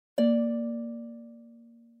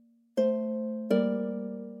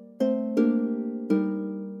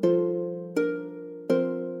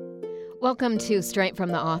Welcome to Straight from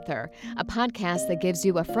the Author, a podcast that gives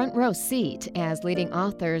you a front row seat as leading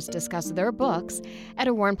authors discuss their books at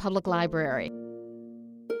a Warren Public Library.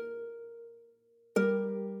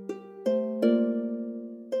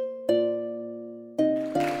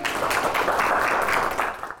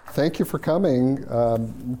 Thank you for coming.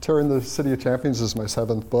 Terror in the City of Champions is my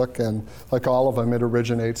 7th book, and like all of them, it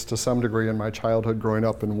originates to some degree in my childhood growing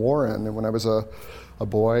up in Warren. And when I was a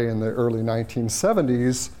boy in the early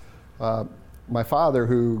 1970s, my father,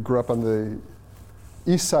 who grew up on the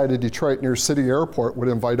east side of Detroit near City Airport, would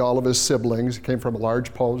invite all of his siblings, he came from a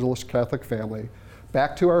large Polish Catholic family,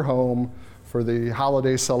 back to our home for the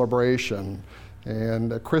holiday celebration.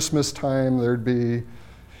 And at Christmas time, there'd be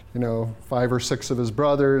 5 or 6 of his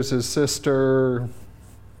brothers, his sister,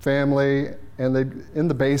 family, and they'd in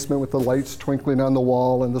the basement with the lights twinkling on the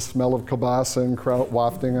wall and the smell of kielbasa and kraut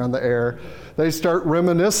wafting on the air, they start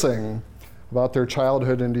reminiscing about their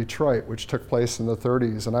childhood in Detroit, which took place in the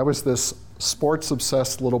 30s. And I was this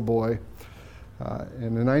sports-obsessed little boy.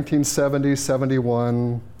 In the 1970s,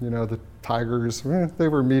 71, the Tigers, they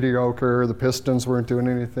were mediocre. The Pistons weren't doing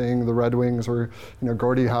anything. The Red Wings were,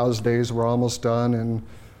 Gordie Howe's days were almost done. And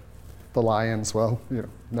the Lions,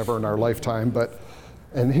 never in our lifetime.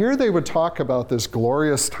 And here they would talk about this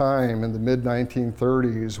glorious time in the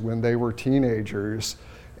mid-1930s when they were teenagers.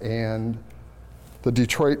 And the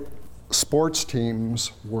Detroit sports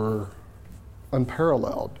teams were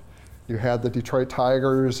unparalleled. You had the Detroit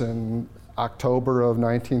Tigers in October of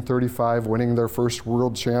 1935 winning their first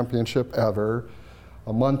world championship ever.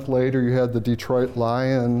 A month later, you had the Detroit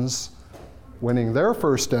Lions winning their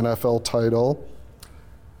first NFL title.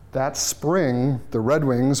 That spring, the Red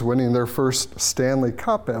Wings winning their first Stanley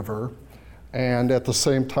Cup ever. And at the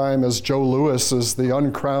same time as Joe Louis is the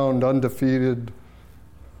uncrowned, undefeated,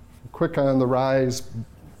 quick on the rise,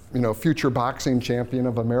 future boxing champion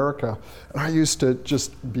of America. And I used to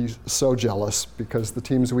just be so jealous because the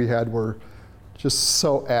teams we had were just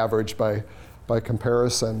so average by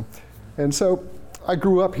comparison. And so I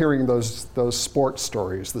grew up hearing those sports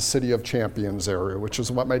stories, the City of Champions era, which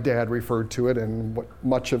is what my dad referred to it and what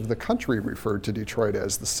much of the country referred to Detroit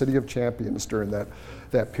as, the City of Champions during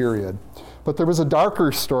that period. But there was a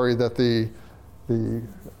darker story that the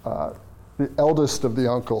eldest of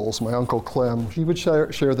the uncles, my Uncle Clem, he would share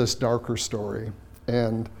this darker story.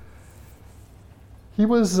 And he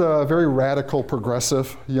was a very radical,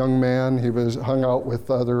 progressive young man. He hung out with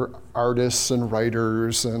other artists and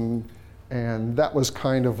writers, and that was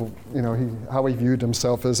kind of how he viewed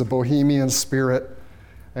himself, as a bohemian spirit.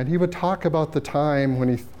 And he would talk about the time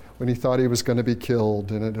when he thought he was going to be killed,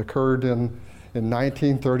 and it occurred in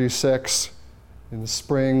 1936. In the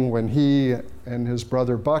spring, when he and his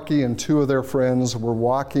brother Bucky and 2 of their friends were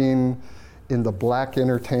walking in the Black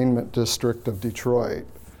Entertainment District of Detroit.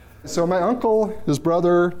 So my uncle, his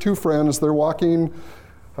brother, 2 friends, they're walking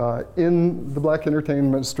in the Black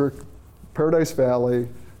Entertainment District, Paradise Valley.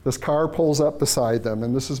 This car pulls up beside them,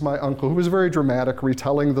 and this is my uncle, who was very dramatic,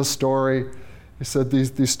 retelling the story. He said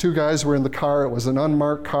these 2 guys were in the car. It was an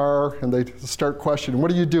unmarked car, and they start questioning,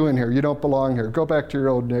 "What are you doing here? You don't belong here. Go back to your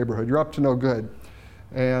old neighborhood. You're up to no good."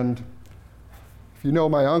 And if you know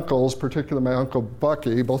my uncles, particularly my Uncle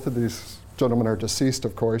Bucky, both of these gentlemen are deceased,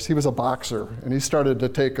 of course, he was a boxer, and he started to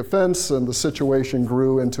take offense, and the situation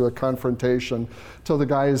grew into a confrontation till the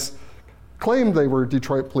guys claimed they were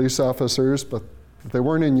Detroit police officers, but they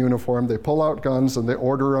weren't in uniform. They pull out guns, and they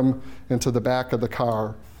order them into the back of the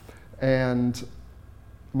car. And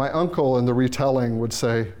my uncle in the retelling would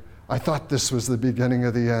say, "I thought this was the beginning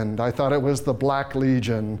of the end. I thought it was the Black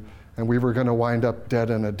Legion, and we were going to wind up dead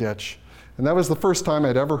in a ditch." And that was the first time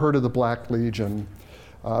I'd ever heard of the Black Legion.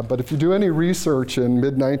 But if you do any research in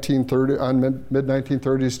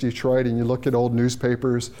mid-1930s Detroit, and you look at old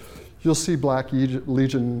newspapers, you'll see Black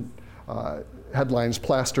Legion headlines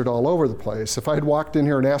plastered all over the place. If I'd walked in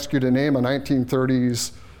here and asked you to name a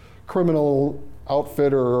 1930s criminal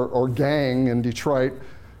outfit or gang in Detroit,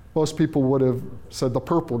 most people would have said the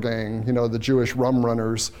Purple Gang, the Jewish rum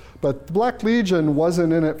runners. But the Black Legion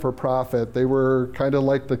wasn't in it for profit. They were kind of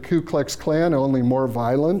like the Ku Klux Klan, only more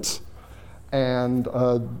violent. And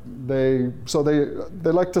they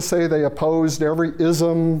like to say they opposed every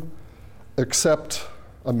ism except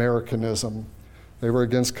Americanism. They were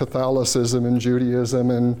against Catholicism and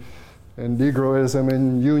Judaism and Negroism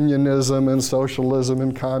and unionism and socialism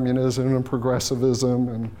and communism and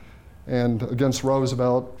progressivism and against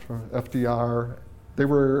Roosevelt, FDR. They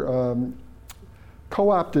were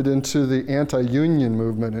co-opted into the anti-union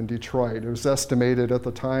movement in Detroit. It was estimated at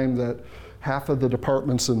the time that half of the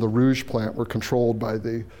departments in the Rouge plant were controlled by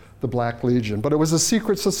the Black Legion. But it was a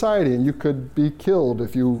secret society, and you could be killed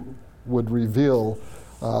if you would reveal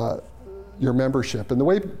your membership. And the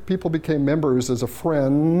way people became members is a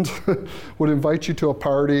friend would invite you to a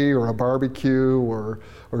party or a barbecue or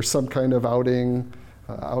some kind of outing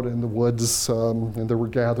out in the woods. And there were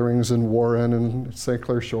gatherings in Warren and St.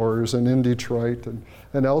 Clair Shores and in Detroit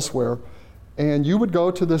and elsewhere. And you would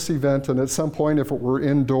go to this event, and at some point, if it were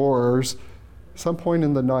indoors, some point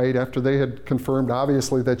in the night after they had confirmed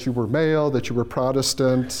obviously that you were male, that you were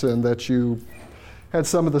Protestant, and that you had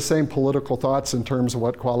some of the same political thoughts in terms of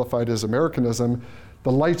what qualified as Americanism,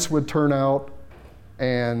 the lights would turn out,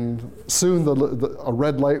 and soon a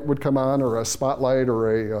red light would come on, or a spotlight,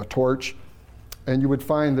 or a torch, and you would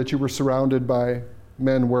find that you were surrounded by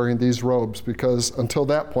men wearing these robes, because until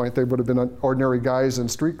that point they would have been ordinary guys in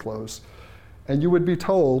street clothes. And you would be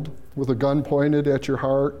told, with a gun pointed at your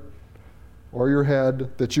heart or your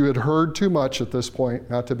head, that you had heard too much at this point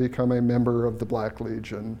not to become a member of the Black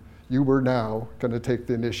Legion. You were now going to take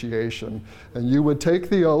the initiation. And you would take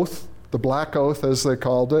the oath, the Black Oath as they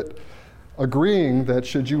called it, agreeing that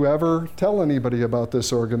should you ever tell anybody about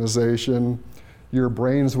this organization, your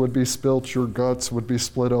brains would be spilt, your guts would be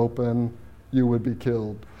split open, you would be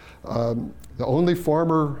killed. The only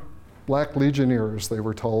former Black Legionnaires, they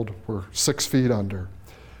were told, were 6 feet under.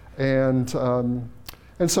 And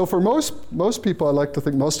so for most people, I like to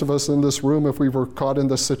think most of us in this room, if we were caught in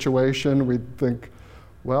this situation, we'd think,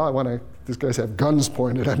 well, these guys have guns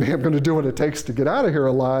pointed at me. I'm going to do what it takes to get out of here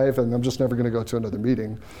alive, and I'm just never going to go to another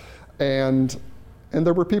meeting. And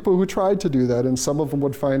there were people who tried to do that, and some of them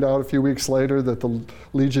would find out a few weeks later that the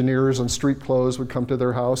Legionnaires in street clothes would come to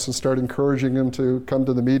their house and start encouraging them to come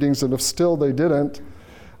to the meetings, and if still they didn't,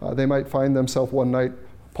 they might find themselves one night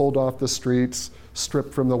pulled off the streets,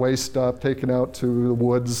 stripped from the waist up, taken out to the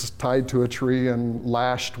woods, tied to a tree, and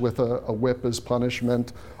lashed with a whip as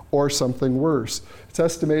punishment, or something worse. It's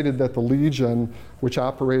estimated that the Legion, which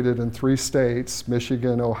operated in 3 states,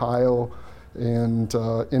 Michigan, Ohio, and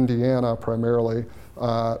Indiana primarily,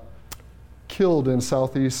 killed in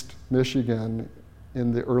southeast Michigan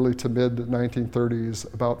in the early to mid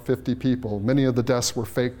 1930s about 50 people. Many of the deaths were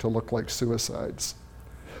faked to look like suicides.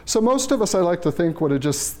 So most of us, I like to think, would have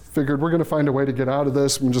just figured, we're going to find a way to get out of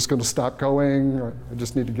this, I'm just going to stop going, I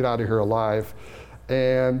just need to get out of here alive.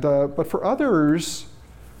 But for others,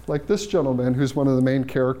 like this gentleman, who's one of the main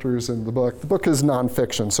characters in the book is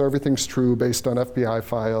nonfiction, so everything's true based on FBI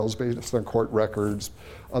files, based on court records,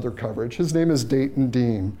 other coverage. His name is Dayton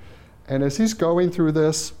Dean. And as he's going through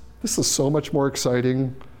this is so much more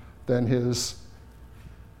exciting than his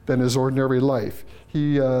ordinary life.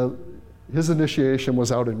 His initiation was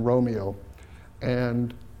out in Romeo,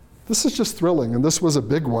 and this is just thrilling, and this was a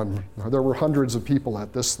big one. There were hundreds of people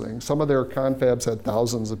at this thing. Some of their confabs had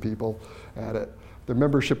thousands of people at it. The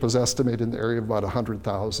membership was estimated in the area of about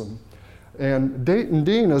 100,000. And Dayton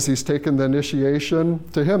Dean, as he's taken the initiation,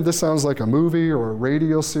 to him this sounds like a movie or a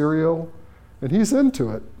radio serial, and he's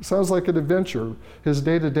into it. It sounds like an adventure. His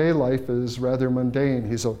day-to-day life is rather mundane.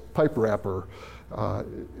 He's a pipe wrapper.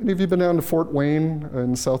 Any of you been down to Fort Wayne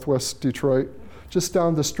in southwest Detroit? Just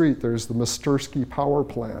down the street, there's the Mustersky Power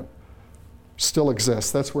Plant. Still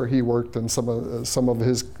exists. That's where he worked, and some of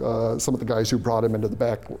the guys who brought him into the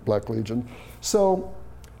Black Legion. So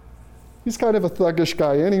he's kind of a thuggish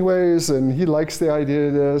guy, anyways, and he likes the idea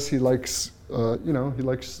of this. He likes, he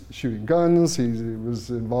likes shooting guns. He was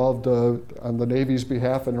involved on the Navy's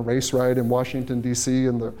behalf in a race ride in Washington D.C.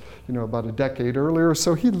 About a decade earlier.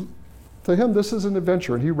 So to him, this is an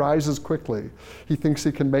adventure, and he rises quickly. He thinks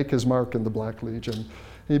he can make his mark in the Black Legion.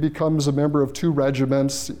 He becomes a member of 2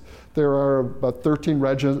 regiments. There are about 13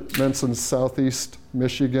 regiments in southeast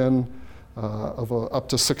Michigan, of up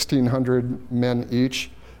to 1,600 men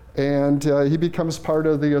each. And he becomes part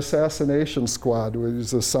of the assassination squad.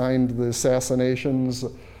 He's assigned the assassinations.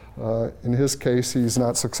 In his case, he's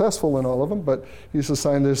not successful in all of them, but he's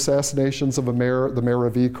assigned the assassinations of the mayor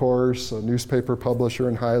of Ecorse, a newspaper publisher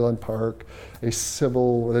in Highland Park, they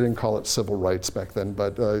didn't call it civil rights back then,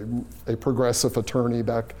 but a progressive attorney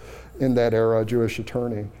back in that era, a Jewish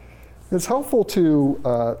attorney. It's helpful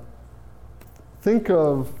to think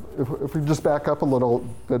of, if we just back up a little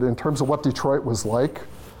bit in terms of what Detroit was like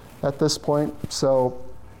at this point. So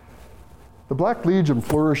the Black Legion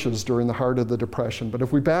flourishes during the heart of the Depression, but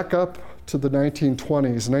if we back up to the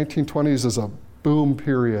 1920s, 1920s is a boom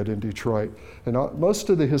period in Detroit. And most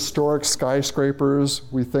of the historic skyscrapers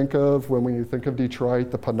we think of when we think of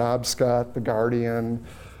Detroit, the Penobscot, the Guardian,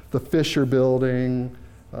 the Fisher Building,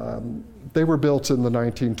 they were built in the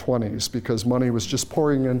 1920s because money was just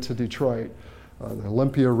pouring into Detroit. The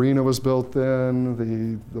Olympia Arena was built then,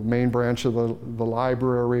 the main branch of the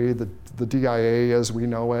library, the DIA as we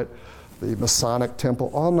know it. the Masonic Temple,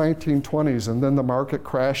 all 1920s. And then the market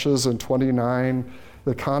crashes in 29.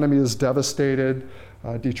 The economy is devastated.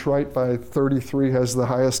 Detroit by 33 has the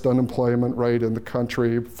highest unemployment rate in the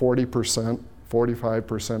country, 40%,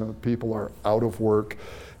 45% of people are out of work.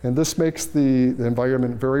 And this makes the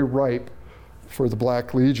environment very ripe for the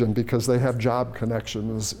Black Legion because they have job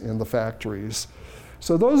connections in the factories.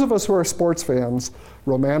 So those of us who are sports fans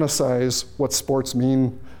romanticize what sports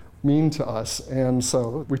mean to us. And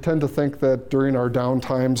so we tend to think that during our down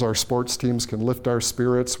times, our sports teams can lift our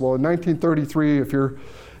spirits. Well, in 1933,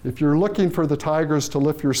 if you're looking for the Tigers to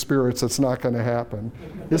lift your spirits, it's not going to happen.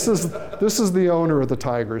 This is the owner of the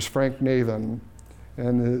Tigers, Frank Navin,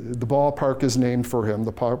 and the ballpark is named for him.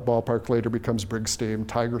 The ballpark later becomes Briggs Stadium,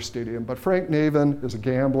 Tiger Stadium. But Frank Navin is a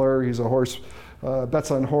gambler. He's a horse, bets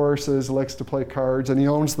on horses, likes to play cards, and he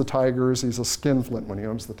owns the Tigers. He's a skinflint when he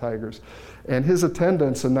owns the Tigers. And his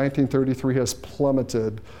attendance in 1933 has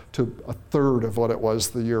plummeted to a third of what it was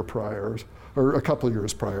the year prior, or a couple of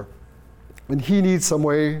years prior. And he needs some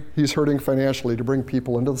way, he's hurting financially, to bring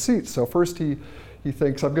people into the seats. So first he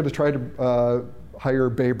thinks, I'm going to try to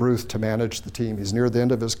hire Babe Ruth to manage the team. He's near the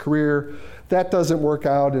end of his career. That doesn't work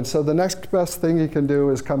out, and so the next best thing he can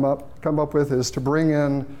do is come up with is to bring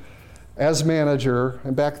in, as manager,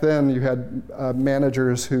 and back then you had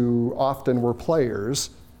managers who often were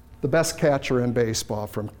players, the best catcher in baseball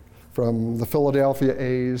from the Philadelphia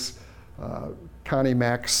A's, Connie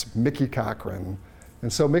Mack's Mickey Cochran.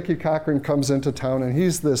 And so Mickey Cochran comes into town, and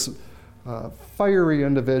he's this fiery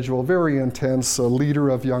individual, very intense, a leader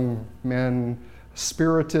of young men,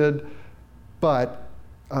 spirited, but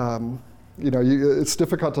it's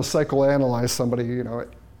difficult to psychoanalyze somebody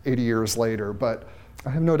 80 years later. But I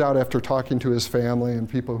have no doubt after talking to his family and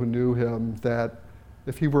people who knew him that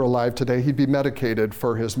if he were alive today, he'd be medicated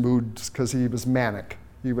for his moods because he was manic.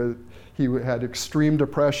 He had extreme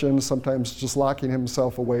depression, sometimes just locking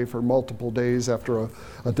himself away for multiple days after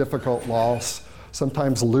a difficult loss,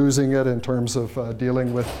 sometimes losing it in terms of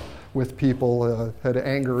dealing with people, had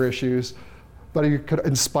anger issues, but he could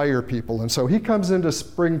inspire people. And so he comes into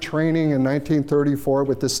spring training in 1934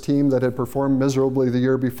 with this team that had performed miserably the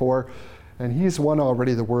year before, and he's won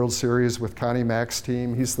already the World Series with Connie Mack's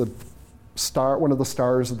team. He's the star, one of the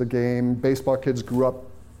stars of the game. Baseball kids grew up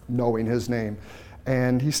knowing his name.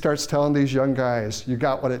 And he starts telling these young guys, you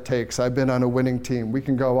got what it takes. I've been on a winning team. We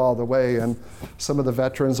can go all the way. And some of the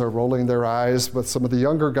veterans are rolling their eyes, but some of the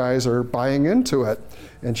younger guys are buying into it.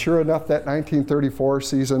 And sure enough, that 1934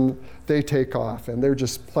 season, they take off, and they're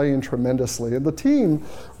just playing tremendously. And the team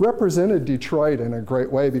represented Detroit in a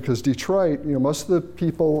great way because Detroit, most of the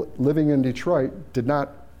people living in Detroit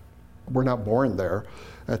were not born there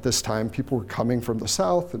at this time. People were coming from the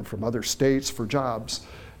South and from other states for jobs.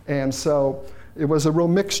 And so it was a real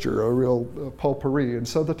mixture, a real potpourri. And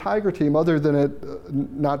so the Tiger team, other than it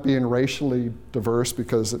not being racially diverse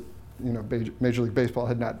because Major League Baseball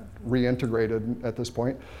had not reintegrated at this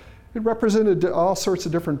point, it represented all sorts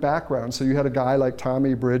of different backgrounds. So you had a guy like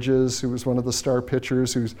Tommy Bridges, who was one of the star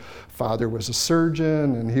pitchers, whose father was a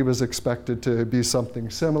surgeon, and he was expected to be something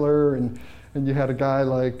similar. And you had a guy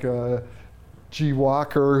like G.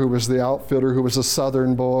 Walker, who was the outfielder, who was a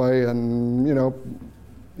Southern boy, and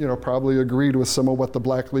probably agreed with some of what the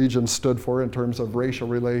Black Legion stood for in terms of racial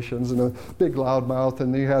relations, and a big loudmouth.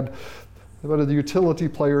 And you had one of the utility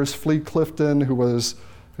players, Flea Clifton, who was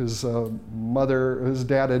his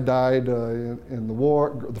dad had died in the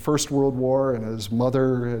war, the First World War, and his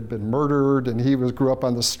mother had been murdered, and he grew up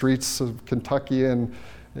on the streets of Kentucky and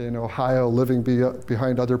in Ohio, living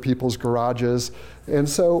behind other people's garages. And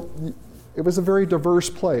so it was a very diverse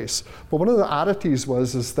place. But one of the oddities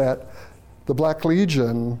is that the Black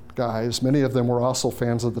Legion guys, many of them were also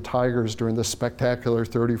fans of the Tigers during this spectacular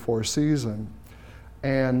 34 season.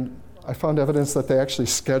 And I found evidence that they actually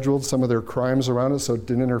scheduled some of their crimes around it so it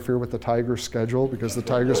didn't interfere with the Tigers' schedule because the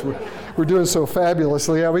Tigers were doing so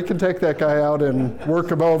fabulously. Yeah, we can take that guy out and work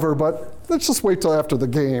him over, but let's just wait till after the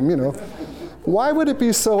game, Why would it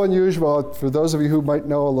be so unusual, for those of you who might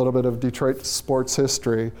know a little bit of Detroit sports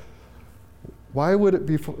history, why would it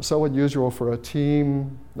be so unusual for a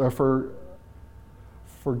team, or for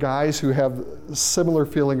guys who have similar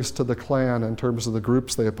feelings to the Klan in terms of the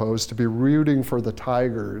groups they oppose, to be rooting for the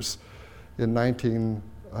Tigers in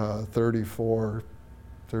 1934,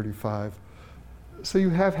 35. So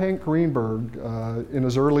you have Hank Greenberg in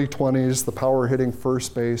his early 20s, the power-hitting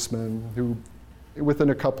first baseman, who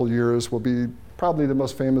within a couple years will be probably the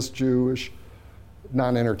most famous Jewish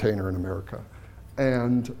non-entertainer in America.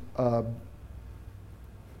 And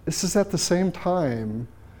this is at the same time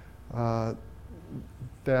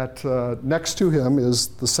that next to him is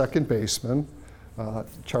the second baseman,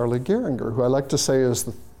 Charlie Gehringer, who I like to say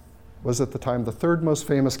was at the time the third most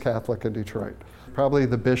famous Catholic in Detroit. Probably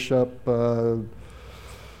the Bishop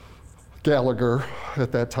Gallagher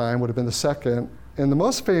at that time would have been the second. And the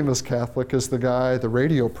most famous Catholic is the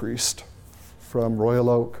radio priest from Royal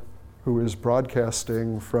Oak, who is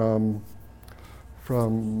broadcasting from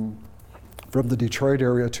the Detroit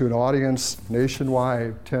area to an audience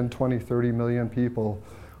nationwide, 10, 20, 30 million people,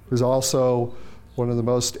 who's also one of the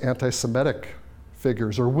most anti-Semitic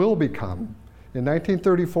figures, or will become. In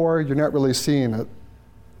 1934, you're not really seeing it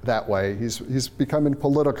that way. He's becoming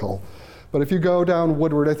political. But if you go down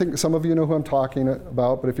Woodward, I think some of you know who I'm talking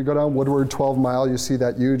about, but if you go down Woodward 12 Mile, you see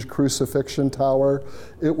that huge crucifixion tower.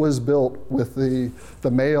 It was built with the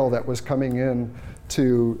mail that was coming in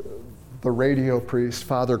to the radio priest,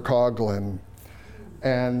 Father Coughlin.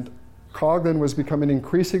 And Coughlin was becoming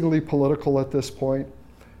increasingly political at this point.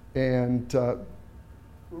 And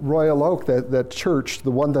Royal Oak, that church,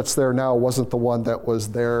 the one that's there now, wasn't the one that was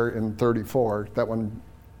there in 34. That one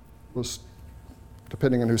was,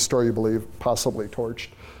 depending on whose story you believe, possibly torched,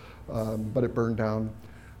 but it burned down.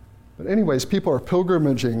 But anyways, people are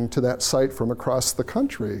pilgrimaging to that site from across the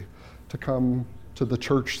country to come to the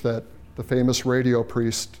church that the famous radio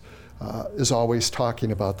priest is always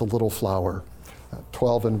talking about, the Little Flower,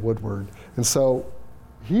 12 in Woodward. And so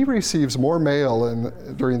he receives more mail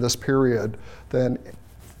during this period than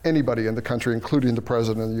anybody in the country, including the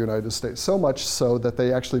President of the United States. So much so that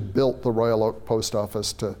they actually built the Royal Oak Post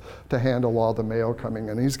Office to handle all the mail coming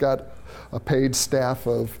in. He's got a paid staff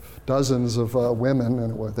of dozens of women,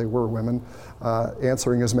 and they were women,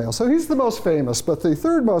 answering his mail. So he's the most famous, but the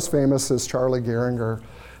third most famous is Charlie Gehringer.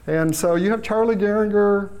 And so you have Charlie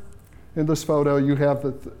Gehringer in this photo. You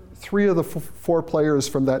have three of the four players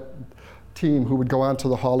from that team who would go on to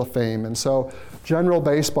the Hall of Fame. And so general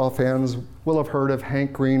baseball fans will have heard of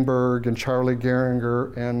Hank Greenberg and Charlie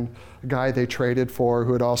Gehringer and a guy they traded for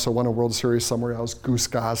who had also won a World Series somewhere else, Goose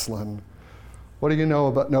Goslin. What do you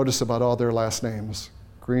notice about all their last names?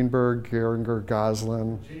 Greenberg, Gehringer,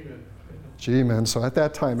 Goslin. G-men. So at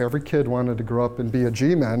that time, every kid wanted to grow up and be a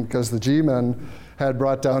G-man because the G-men had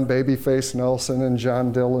brought down Babyface Nelson and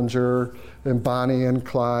John Dillinger and Bonnie and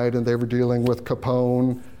Clyde, and they were dealing with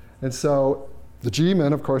Capone. And so the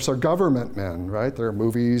G-men, of course, are government men, right? There are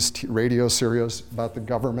movies, radio series about the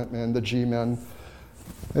government men, the G-men.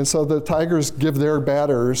 And so the Tigers give their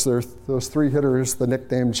batters, those three hitters, the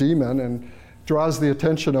nickname G-men, and draws the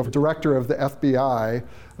attention of director of the FBI,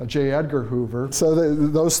 J. Edgar Hoover. So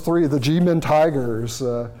those three, the G-men Tigers,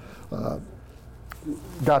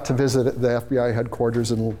 got to visit the FBI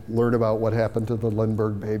headquarters and learn about what happened to the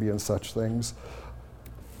Lindbergh baby and such things.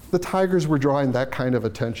 The Tigers were drawing that kind of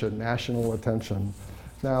attention, national attention.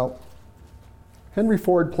 Now, Henry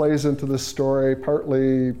Ford plays into this story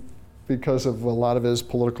partly because of a lot of his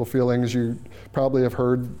political feelings. You probably have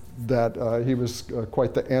heard that he was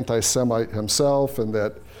quite the anti-Semite himself, and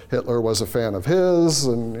that Hitler was a fan of his,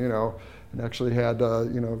 and and actually had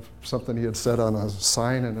something he had said on a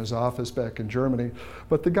sign in his office back in Germany.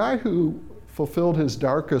 But the guy who fulfilled his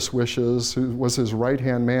darkest wishes, who was his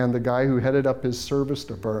right-hand man, the guy who headed up his service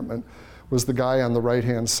department, was the guy on the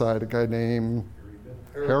right-hand side, a guy named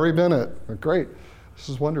Harry Bennett. Great, this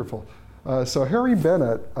is wonderful. So Harry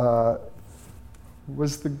Bennett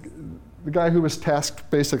was the guy who was tasked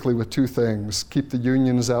basically with two things: keep the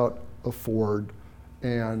unions out of Ford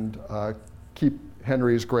and keep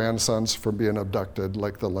Henry's grandsons from being abducted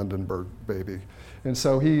like the Lindbergh baby. And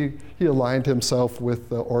so he aligned himself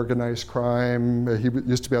with organized crime. He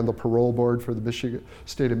used to be on the parole board for the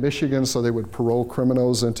state of Michigan, so they would parole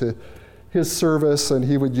criminals into his service, and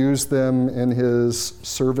he would use them in his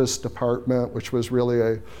service department, which was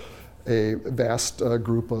really a vast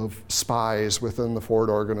group of spies within the Ford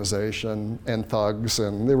organization and thugs,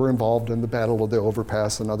 and they were involved in the Battle of the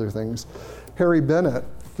Overpass and other things. Harry Bennett,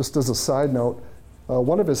 just as a side note,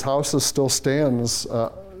 one of his houses still stands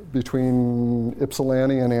between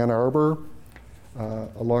Ypsilanti and Ann Arbor,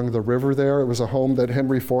 along the river there. It was a home that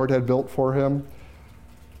Henry Ford had built for him.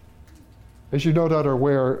 As you no doubt are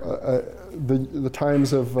aware, the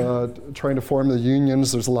times of trying to form the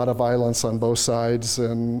unions, there's a lot of violence on both sides,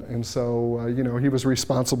 and so he was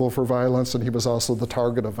responsible for violence, and he was also the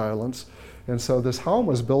target of violence. And so this home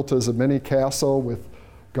was built as a mini castle with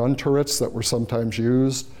gun turrets that were sometimes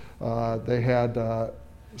used. They had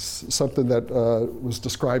something that was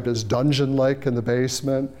described as dungeon-like in the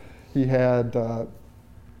basement. He had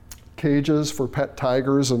cages for pet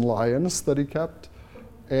tigers and lions that he kept,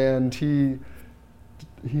 and he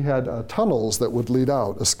had tunnels that would lead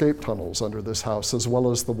out, escape tunnels under this house, as well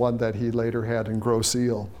as the one that he later had in Grosse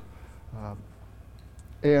Ile.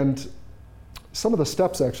 And some of the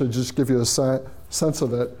steps actually just give you a sense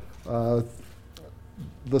of it.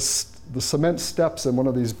 The cement steps in one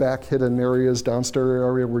of these back hidden areas, downstairs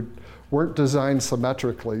area, weren't designed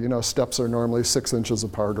symmetrically. You know, steps are normally 6 inches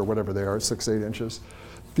apart or whatever they are, 6-8 inches.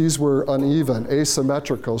 These were uneven,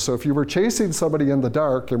 asymmetrical. So if you were chasing somebody in the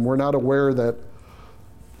dark and were not aware that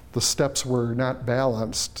the steps were not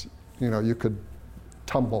balanced, you know, you could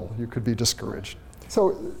tumble, you could be discouraged.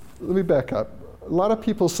 So let me back up. A lot of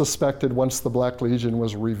people suspected once the Black Legion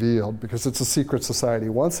was revealed, because it's a secret society,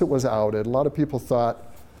 once it was outed, a lot of people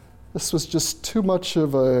thought this was just too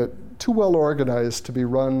well organized to be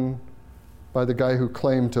run by the guy who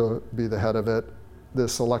claimed to be the head of it,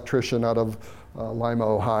 this electrician out of Lima,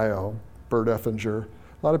 Ohio, Bert Effinger.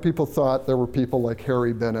 A lot of people thought there were people like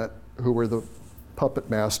Harry Bennett who were the puppet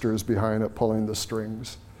masters behind it, pulling the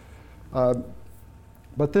strings.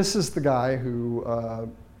 But this is the guy who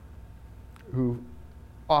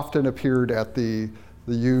often appeared at the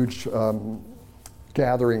huge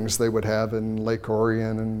gatherings they would have in Lake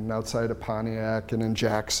Orion and outside of Pontiac and in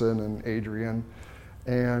Jackson and Adrian.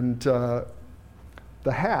 And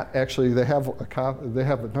the hat, actually, they have one of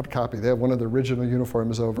the original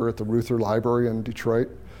uniforms over at the Reuther Library in Detroit.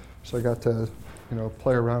 So I got to,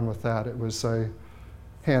 play around with that. It was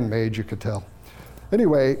handmade, you could tell.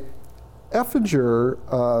 Anyway, Effinger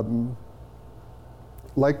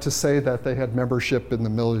liked to say that they had membership in the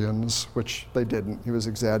millions, which they didn't. He was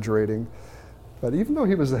exaggerating. But even though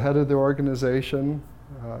he was the head of the organization,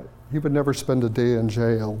 he would never spend a day in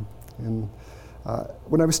jail. And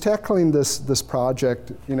when I was tackling this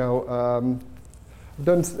project, I've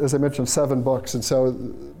done, as I mentioned, 7 books, and so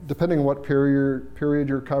depending on what period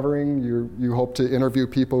you're covering, you hope to interview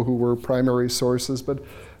people who were primary sources, but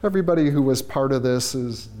everybody who was part of this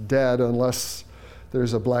is dead unless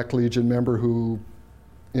there's a Black Legion member who,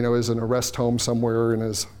 is in a rest home somewhere and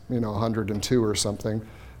is, 102 or something.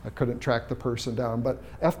 I couldn't track the person down, but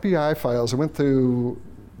FBI files, I went through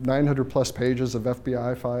 900 plus pages of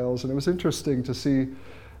FBI files, and it was interesting to see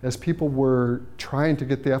as people were trying to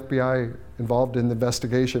get the FBI involved in the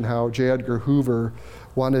investigation, how J. Edgar Hoover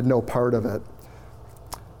wanted no part of it.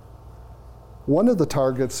 One of the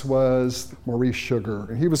targets was Maurice Sugar,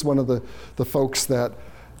 and he was one of the folks that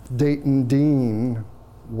Dayton Dean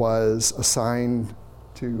was assigned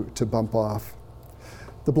to bump off.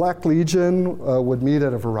 The Black Legion would meet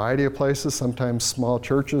at a variety of places, sometimes small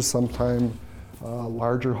churches, sometimes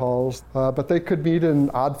larger halls, but they could meet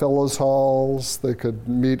in Oddfellows halls, they could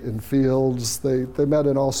meet in fields, they met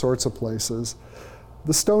in all sorts of places.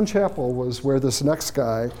 The Stone Chapel was where this next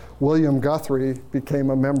guy, William Guthrie,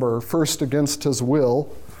 became a member, first against his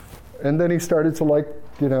will, and then he started to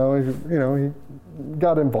he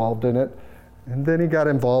got involved in it, and then he got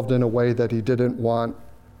involved in a way that he didn't want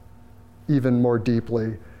even more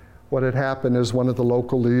deeply. What had happened is one of the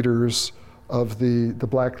local leaders of the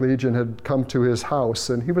Black Legion had come to his house,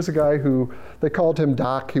 and he was a guy who, they called him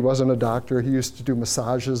Doc. He wasn't a doctor. He used to do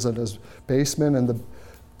massages in his basement, and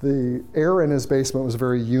the air in his basement was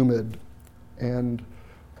very humid. And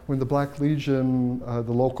when the Black Legion,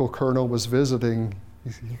 the local colonel, was visiting,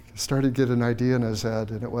 he started to get an idea in his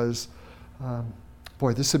head, and it was,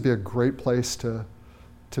 boy, this would be a great place to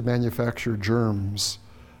manufacture germs.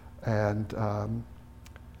 And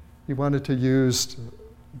he wanted to use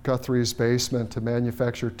Guthrie's basement to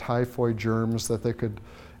manufacture typhoid germs that they could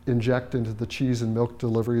inject into the cheese and milk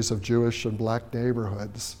deliveries of Jewish and Black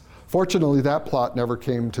neighborhoods. Fortunately, that plot never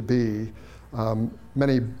came to be.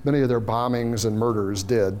 Many of their bombings and murders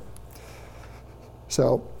did.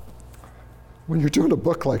 So when you're doing a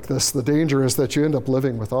book like this, the danger is that you end up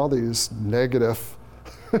living with all these negative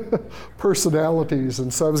personalities.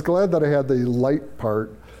 And so I was glad that I had the light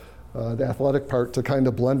part, the athletic part, to kind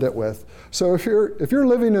of blend it with. So if you're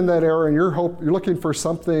living in that era and you're looking for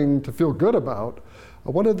something to feel good about,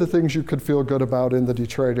 one of the things you could feel good about in the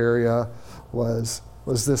Detroit area was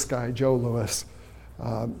this guy, Joe Louis,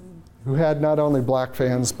 who had not only Black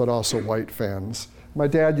fans but also white fans. My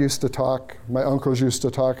dad used to talk, my uncles used to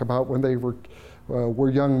talk about when they were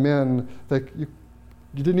young men,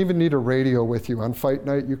 you didn't even need a radio with you. On fight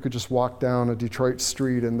night, you could just walk down a Detroit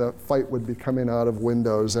street and the fight would be coming out of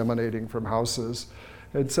windows emanating from houses.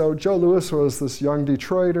 And so Joe Louis was this young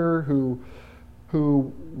Detroiter who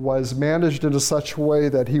was managed in such a way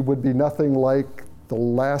that he would be nothing like the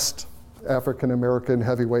last African-American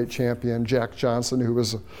heavyweight champion, Jack Johnson, who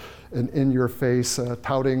was an in-your-face,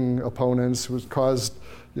 touting opponents, who caused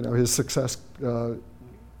his success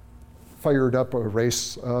fired up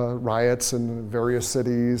race riots in various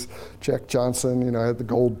cities. Jack Johnson, had the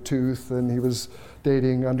gold tooth, and he was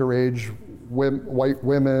dating underage white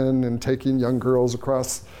women and taking young girls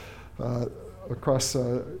across across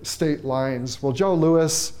state lines. Well, Joe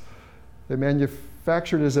Louis, they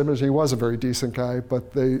manufactured his image. He was a very decent guy,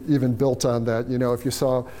 but they even built on that. You know, if you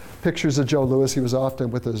saw pictures of Joe Louis, he was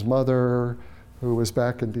often with his mother, who was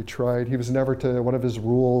back in Detroit. He was never one of his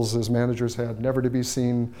rules his managers had, never to be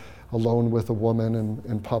seen alone with a woman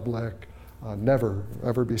in public, never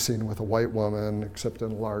ever be seen with a white woman except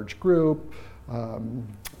in a large group.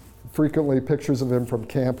 Frequently pictures of him from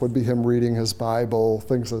camp would be him reading his Bible,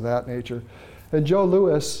 things of that nature. And Joe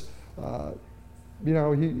Louis, you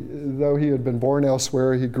know, though he had been born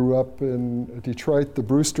elsewhere, he grew up in Detroit. The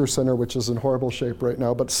Brewster Center, which is in horrible shape right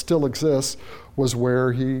now, but still exists, was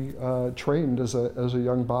where he trained as a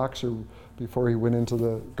young boxer before he went into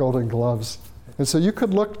the Golden Gloves. And so you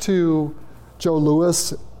could look to Joe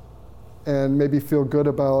Louis and maybe feel good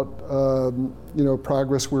about you know,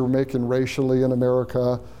 progress we were making racially in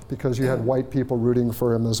America because you had white people rooting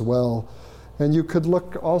for him as well. And you could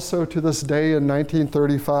look also to this day in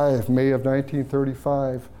 1935, May of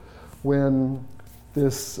 1935, when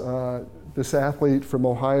this athlete from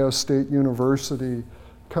Ohio State University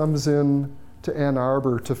comes in to Ann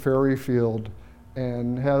Arbor, to Ferryfield,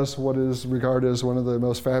 and has what is regarded as one of the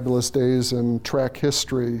most fabulous days in track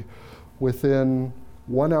history. Within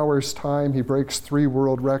 1 hour's time, he breaks 3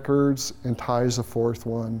 world records and ties a 4th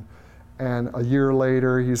one. And a year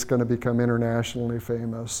later, he's going to become internationally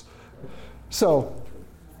famous. So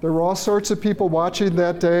there were all sorts of people watching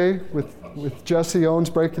that day with Jesse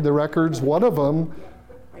Owens breaking the records. One of them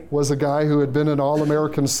was a guy who had been an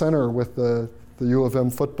All-American center with the U of M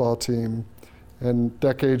football team, and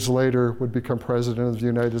decades later would become president of the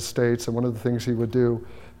United States. And one of the things he would do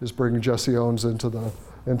is bring Jesse Owens into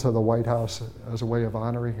the White House as a way of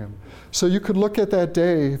honoring him. So you could look at that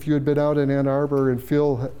day, if you had been out in Ann Arbor, and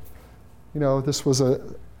feel, you know, this was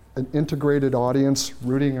an integrated audience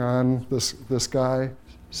rooting on this guy.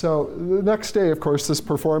 So the next day, of course, this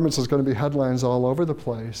performance is going to be headlines all over the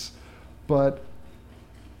place. But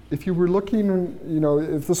if you were looking, you know,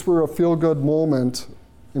 if this were a feel-good moment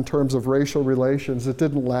in terms of racial relations, it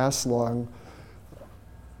didn't last long.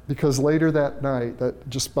 Because later that night,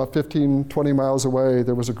 just about 15, 20 miles away,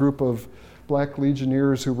 there was a group of Black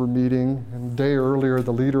Legionnaires who were meeting. And a day earlier,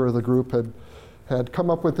 the leader of the group had come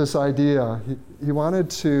up with this idea. He wanted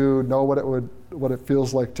to know what it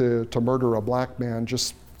feels like to murder a black man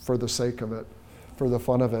just for the sake of it, for the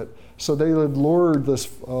fun of it. So they had lured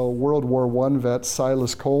this World War I vet,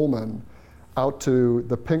 Silas Coleman, out to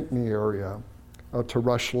the Pinckney area, out to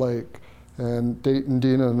Rush Lake. And Dayton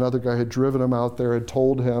Dean and another guy had driven him out there, had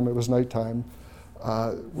told him, it was nighttime,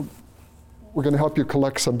 we're going to help you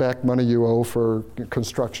collect some back money you owe for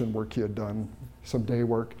construction work you had done, some day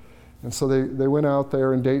work. And so they went out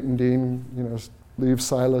there, and Dayton Dean, you know, leaves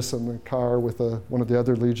Silas in the car with one of the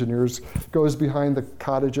other Legionnaires, goes behind the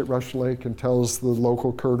cottage at Rush Lake and tells the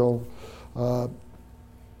local colonel,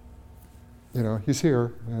 you know, he's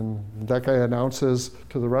here. And that guy announces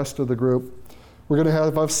to the rest of the group, we're going to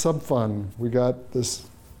have some fun. We got this,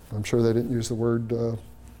 I'm sure they didn't use the word, you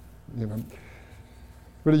know,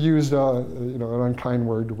 but he used, you know, an unkind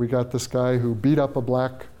word. We got this guy who beat up a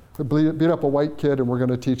white kid, and we're going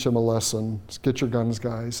to teach him a lesson. Just get your guns,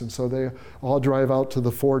 guys. And so they all drive out to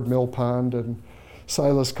the Ford Mill Pond, and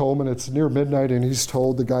Silas Coleman, it's near midnight, and he's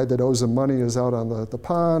told the guy that owes him money is out on the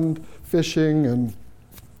pond fishing,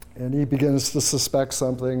 and he begins to suspect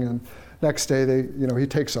something. And next day, he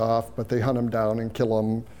takes off, but they hunt him down and kill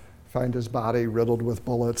him, find his body riddled with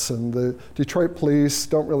bullets. And the Detroit police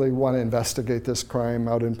don't really want to investigate this crime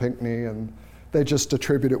out in Pinckney, and they just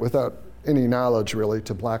attribute it without any knowledge, really,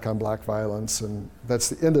 to black-on-black violence. And that's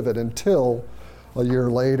the end of it until a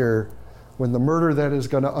year later, when the murder that is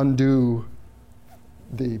going to undo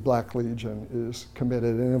the Black Legion is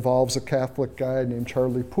committed. It involves a Catholic guy named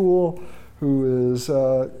Charlie Poole, who is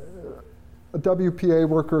a WPA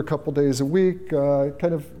worker a couple days a week,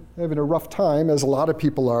 kind of having a rough time, as a lot of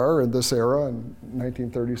people are in this era in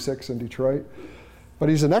 1936 in Detroit. But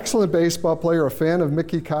he's an excellent baseball player, a fan of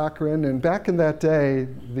Mickey Cochran, and back in that day,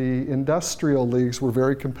 the industrial leagues were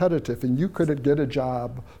very competitive, and you could get a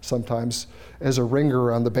job sometimes as a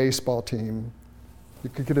ringer on the baseball team. You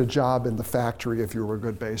could get a job in the factory if you were a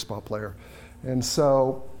good baseball player. And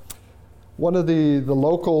so one of the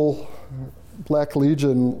local Black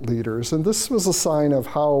Legion leaders, and this was a sign of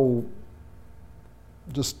how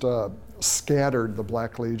just scattered the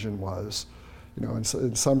Black Legion was. You know,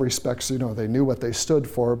 in some respects, you know, they knew what they stood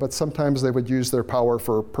for, but sometimes they would use their power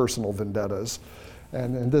for personal vendettas.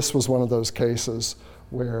 And this was one of those cases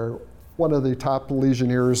where one of the top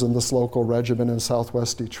Legionnaires in this local regiment in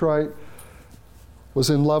Southwest Detroit was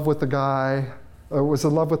in love with the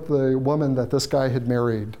woman that this guy had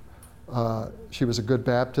married She was a good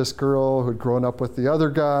Baptist girl who'd grown up with the other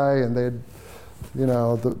guy, and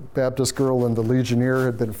the Baptist girl and the Legionnaire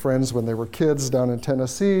had been friends when they were kids down in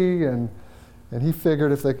Tennessee, and he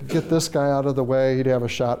figured if they could get this guy out of the way, he'd have a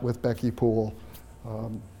shot with Becky Poole.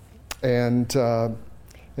 And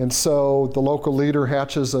so the local leader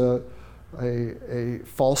hatches a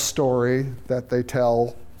false story that they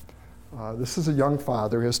tell. This is a young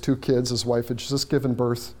father. He has 2 kids. His wife had just given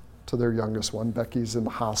birth to their youngest one. Becky's in the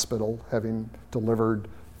hospital having delivered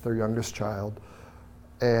their youngest child.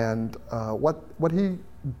 And what the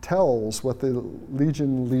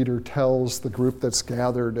Legion leader tells the group that's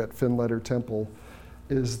gathered at Finletter Temple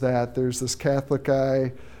is that there's this Catholic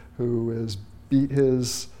guy who has beat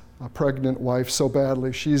his pregnant wife so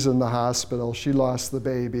badly, she's in the hospital, she lost the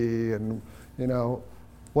baby, and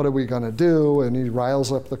what are we going to do? And he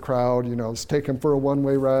riles up the crowd, let's take him for a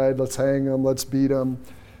one-way ride, let's hang him, let's beat him.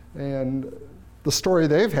 And the story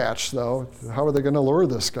they've hatched, though, how are they going to lure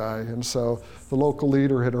this guy? And so the local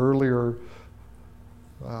leader had earlier,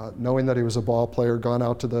 knowing that he was a ball player, gone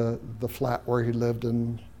out to the flat where he lived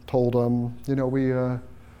and told him,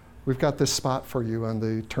 we've got this spot for you on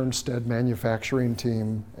the Turnstead manufacturing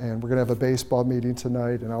team, and we're going to have a baseball meeting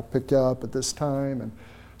tonight, and I'll pick you up at this time. And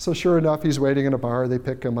so sure enough, he's waiting in a bar. They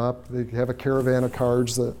pick him up. They have a caravan of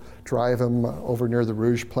cars that drive him over near the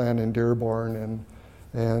Rouge plant in Dearborn,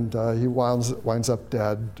 and he winds up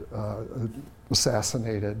dead,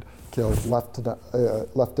 assassinated, killed, left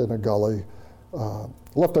on Gully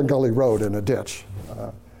Road in a ditch.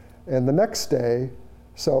 And the next day,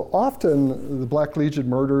 so often the Black Legion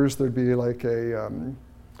murders, there'd be like a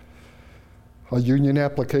union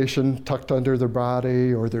application tucked under their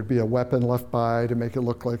body, or there'd be a weapon left by to make it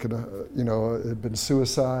look like it had been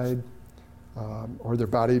suicide, or their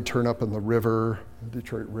body would turn up in the river, the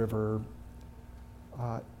Detroit River.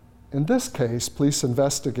 In this case, police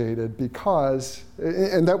investigated because,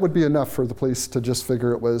 and that would be enough for the police to just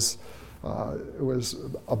figure it was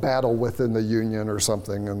a battle within the union or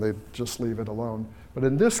something, and they'd just leave it alone. But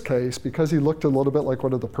in this case, because he looked a little bit like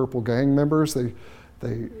one of the Purple Gang members, they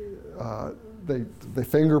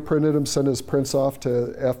fingerprinted him, sent his prints off to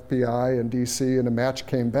FBI in DC, and a match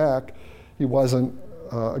came back. He wasn't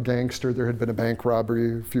a gangster. There had been a bank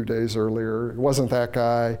robbery a few days earlier. It wasn't that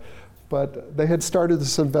guy. But they had started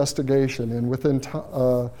this investigation, and within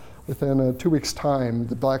 2 weeks' time,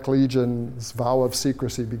 the Black Legion's vow of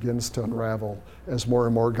secrecy begins to unravel as more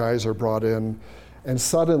and more guys are brought in. And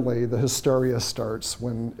suddenly the hysteria starts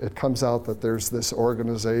when it comes out that there's this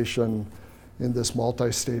organization in this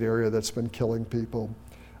multi-state area that's been killing people,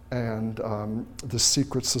 and this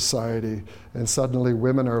secret society. And suddenly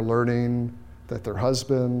women are learning that their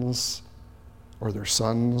husbands or their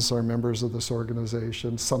sons are members of this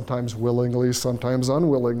organization, sometimes willingly, sometimes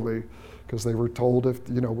unwillingly, because they were told,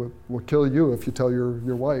 we'll kill you if you tell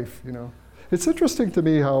your wife. It's interesting to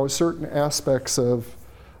me how certain aspects of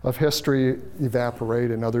history evaporate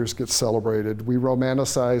and others get celebrated. We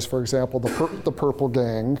romanticize, for example, the Purple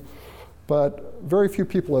Gang, but very few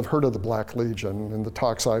people have heard of the Black Legion in the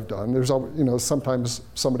talks I've done. There's, sometimes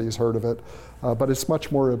somebody's heard of it, but it's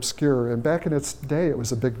much more obscure. And back in its day, it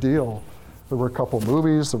was a big deal. There were a couple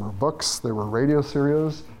movies, there were books, there were radio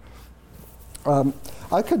series.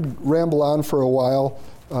 I could ramble on for a while,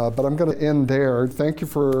 but I'm going to end there. Thank you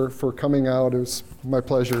for coming out. It was my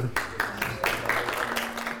pleasure.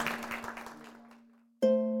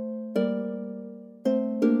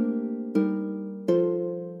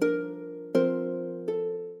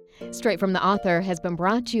 Straight from the Author has been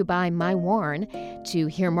brought to you by MyWarn. To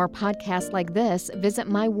hear more podcasts like this, visit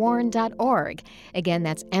mywarn.org. Again,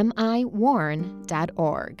 that's mywarn.org.